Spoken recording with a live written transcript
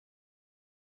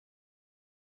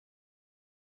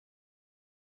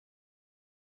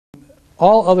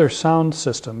All other sound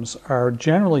systems are,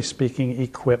 generally speaking,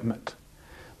 equipment,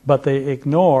 but they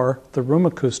ignore the room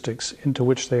acoustics into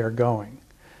which they are going.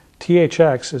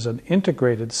 THX is an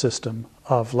integrated system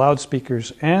of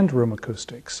loudspeakers and room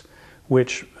acoustics,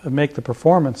 which make the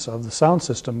performance of the sound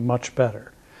system much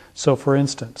better. So, for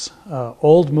instance,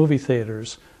 old movie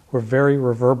theaters were very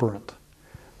reverberant.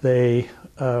 They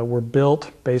were built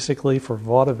basically for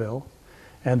vaudeville,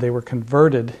 and they were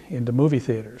converted into movie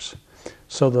theaters.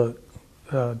 So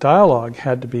the dialogue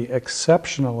had to be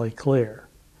exceptionally clear.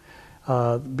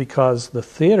 Because the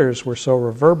theaters were so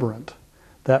reverberant,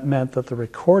 that meant that the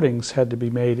recordings had to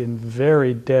be made in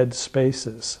very dead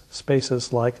spaces,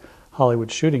 spaces like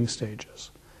Hollywood shooting stages.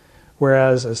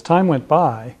 Whereas as time went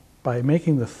by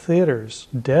making the theaters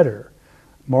deader,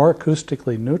 more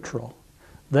acoustically neutral,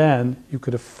 then you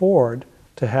could afford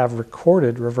to have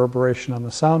recorded reverberation on the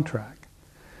soundtrack.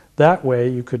 That way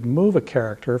you could move a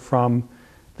character from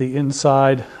the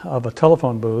inside of a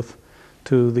telephone booth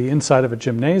to the inside of a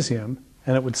gymnasium,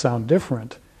 and it would sound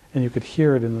different, and you could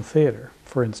hear it in the theater,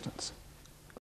 for instance.